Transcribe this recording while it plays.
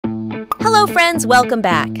Hello friends, welcome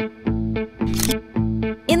back.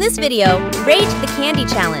 In this video, rate the candy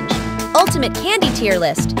challenge, ultimate candy tier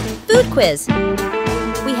list, food quiz.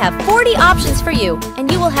 We have 40 options for you, and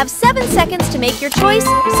you will have 7 seconds to make your choice,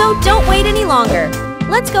 so don't wait any longer.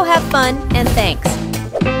 Let's go have fun, and thanks.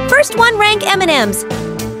 First one, rank M&Ms.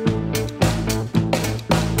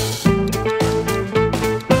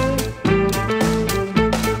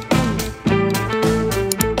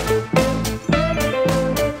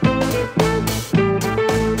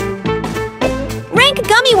 Rank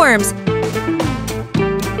gummy worms.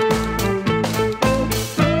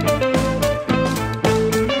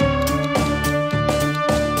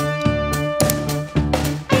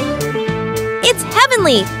 It's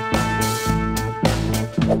heavenly.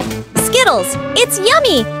 Skittles, it's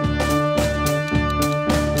yummy.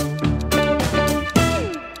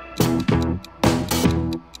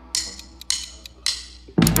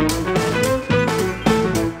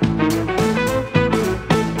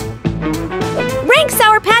 Rank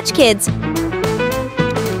Sour Patch Kids.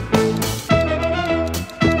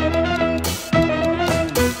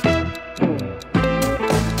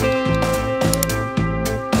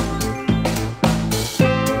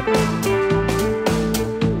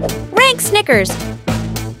 Rank Snickers.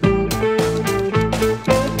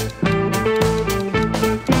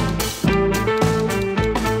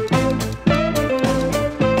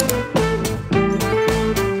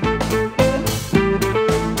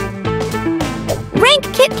 Rank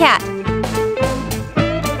Kit Kat.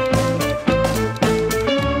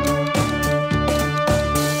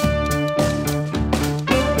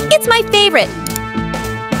 It's my favorite.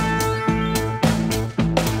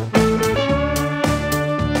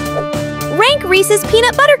 Rank Reese's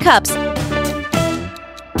Peanut Butter Cups.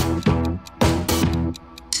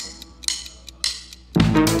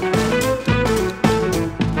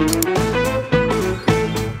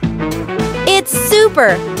 It's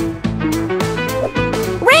super.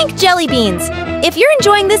 Rank Jelly Beans. If you're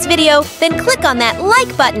enjoying this video, then click on that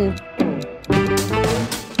like button.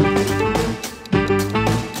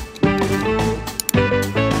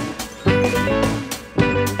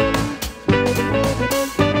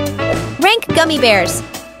 Rank Gummy Bears.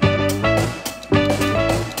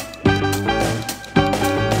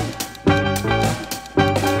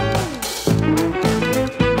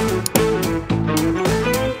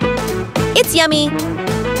 It's yummy.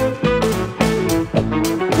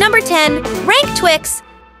 Number 10, rank Twix.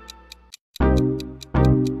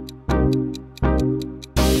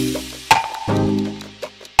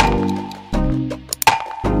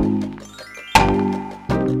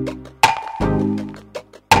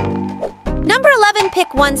 Number 11,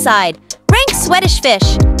 pick one side. Rank Swedish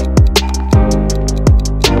Fish.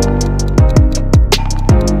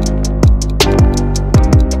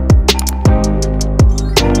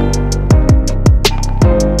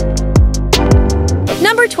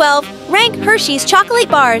 Number 12, rank Hershey's Chocolate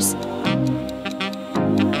Bars.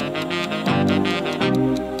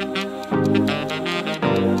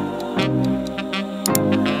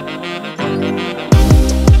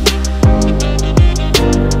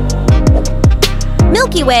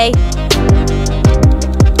 Milky Way.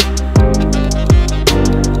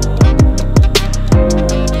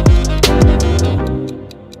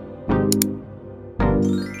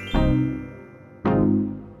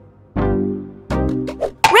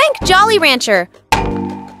 Rank Jolly Rancher.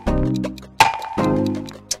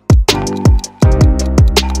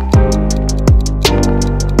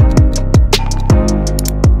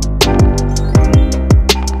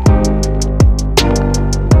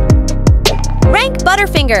 Rank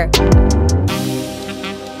Butterfinger.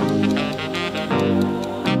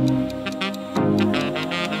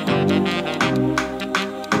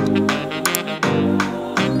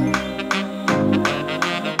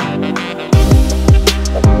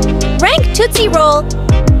 Rank Tootsie Roll.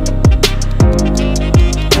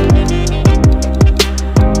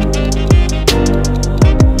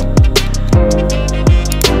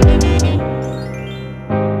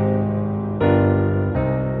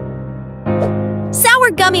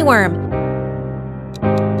 Sour Gummy Worm.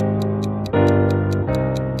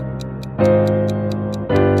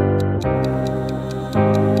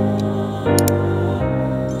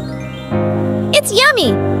 It's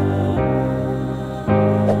yummy.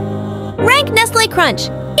 Rank Nestle Crunch.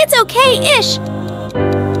 It's okay-ish.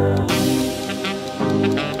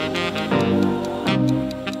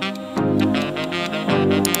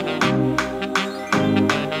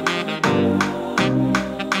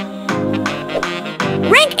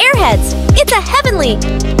 Rank Airheads. It's a heavenly.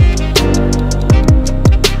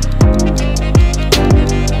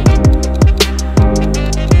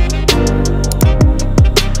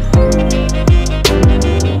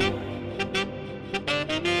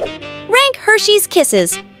 Hershey's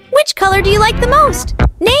Kisses. Which color do you like the most?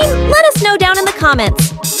 Name? Let us know down in the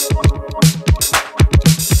comments.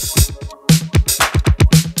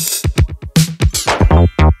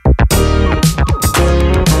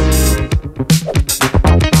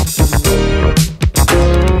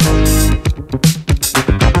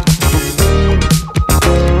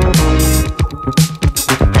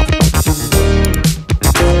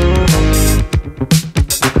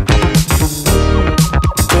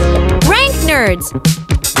 Nerds.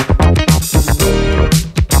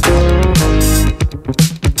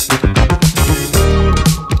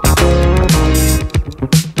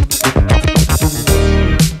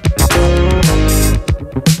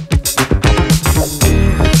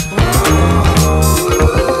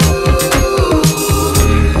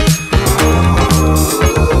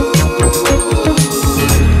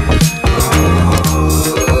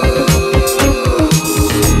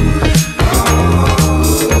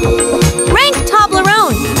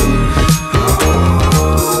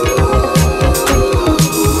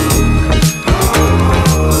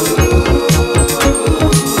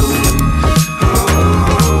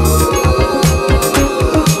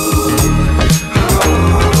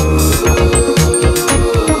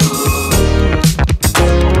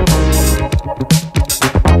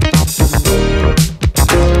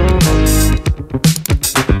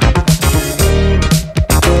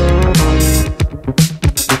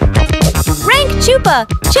 Chupa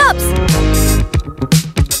Chups.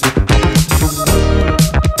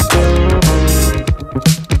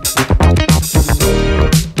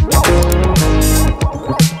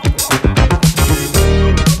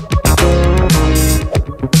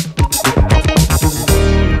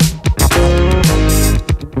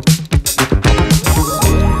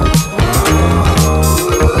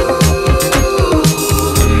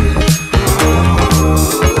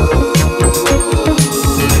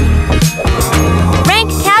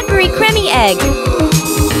 Egg.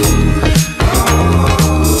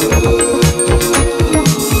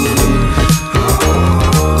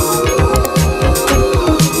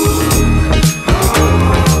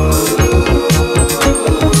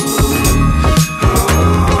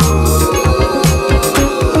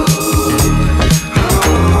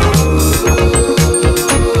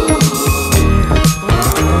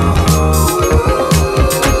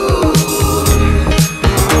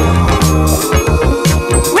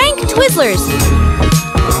 Twizzlers.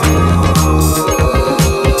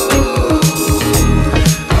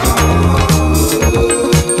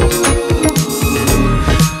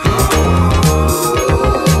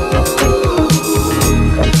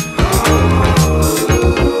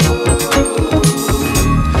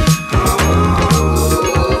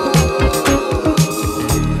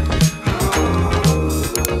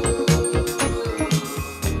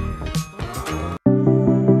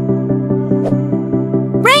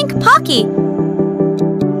 Pocky.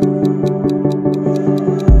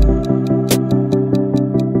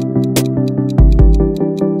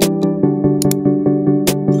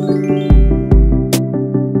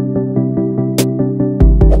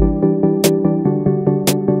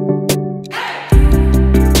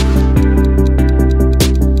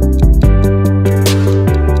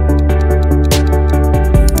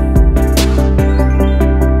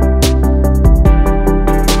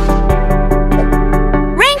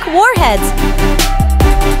 Warheads.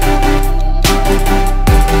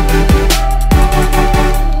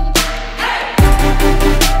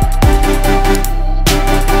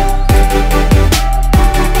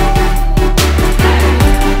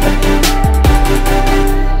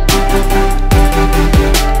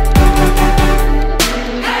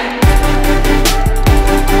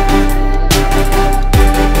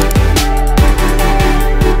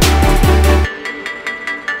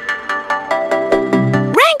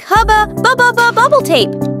 Bubble tape.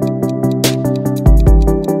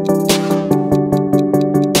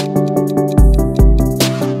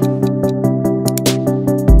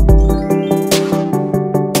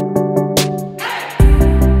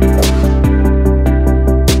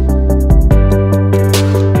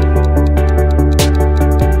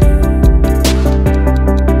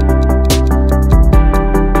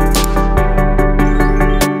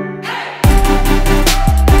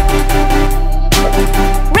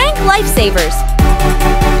 Rank lifesavers.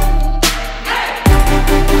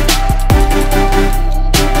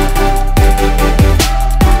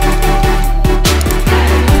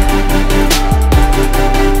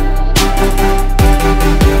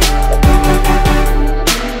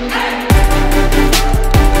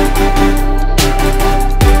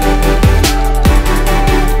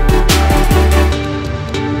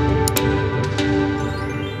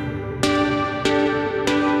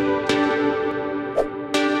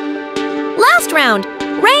 next round.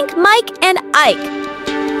 Rank Mike and Ike.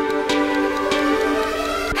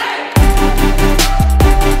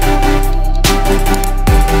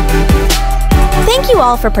 Thank you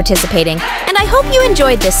all for participating, and I hope you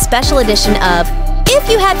enjoyed this special edition of If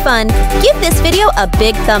You Had Fun, give this video a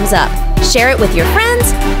big thumbs up, share it with your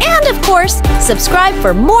friends, and of course, subscribe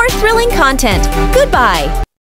for more thrilling content. Goodbye!